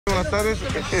buenas tardes.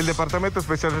 El Departamento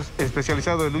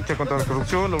Especializado de Lucha contra la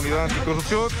Corrupción, la Unidad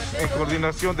Anticorrupción, en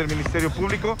coordinación del Ministerio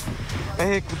Público, ha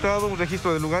ejecutado un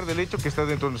registro del lugar del hecho que está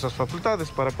dentro de nuestras facultades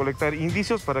para colectar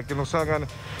indicios, para que nos hagan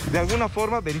de alguna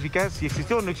forma verificar si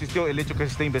existió o no existió el hecho que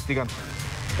se está investigando.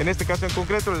 En este caso en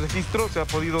concreto, el registro se ha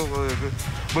podido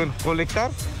colectar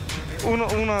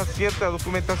una cierta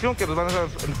documentación que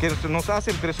nos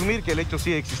hacen presumir que el hecho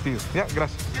sí ha existido. ¿Ya?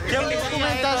 Gracias. ¿Qué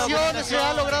documentación se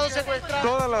ha logrado secuestrar?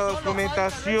 Toda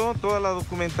la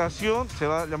documentación, se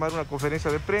va a llamar una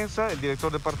conferencia de prensa, el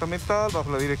director departamental,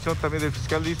 bajo la dirección también del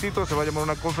fiscal distrito, se va a llamar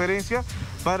una conferencia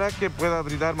para que pueda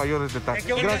brindar mayores detalles.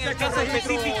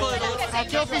 ¿A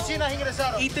qué oficinas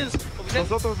ingresaron? Ítems.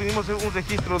 Nosotros vinimos a hacer un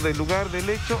registro del lugar del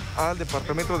hecho al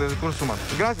Departamento de Recursos Humanos.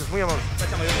 Gracias, muy amable.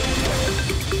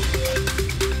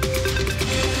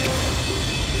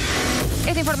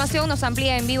 Esta información nos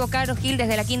amplía en vivo Carlos Gil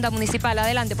desde la Quinta Municipal.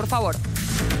 Adelante, por favor.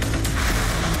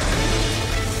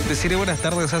 Decirle buenas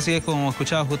tardes, así es como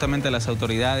escuchaba justamente a las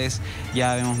autoridades,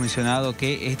 ya hemos mencionado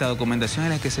que esta documentación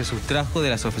es la que se sustrajo de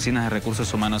las oficinas de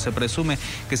recursos humanos. Se presume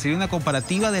que sería una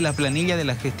comparativa de la planilla de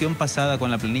la gestión pasada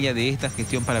con la planilla de esta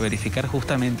gestión para verificar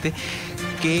justamente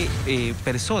qué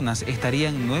personas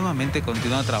estarían nuevamente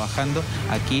continuando trabajando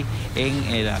aquí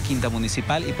en la Quinta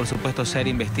Municipal y por supuesto ser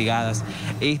investigadas.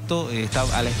 Esto está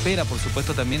a la espera, por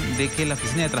supuesto, también de que la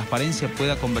Oficina de Transparencia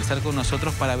pueda conversar con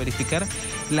nosotros para verificar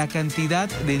la cantidad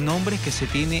de nombres que se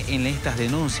tiene en estas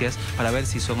denuncias para ver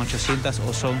si son 800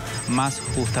 o son más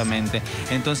justamente.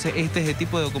 Entonces este es el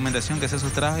tipo de documentación que se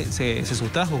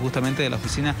sustrajo justamente de la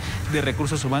Oficina de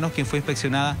Recursos Humanos, quien fue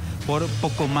inspeccionada por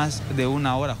poco más de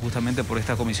una hora justamente por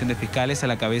esta comisión de fiscales a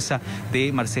la cabeza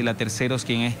de Marcela Terceros,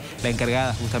 quien es la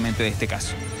encargada justamente de este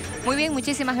caso. Muy bien,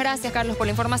 muchísimas gracias, Carlos, por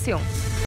la información.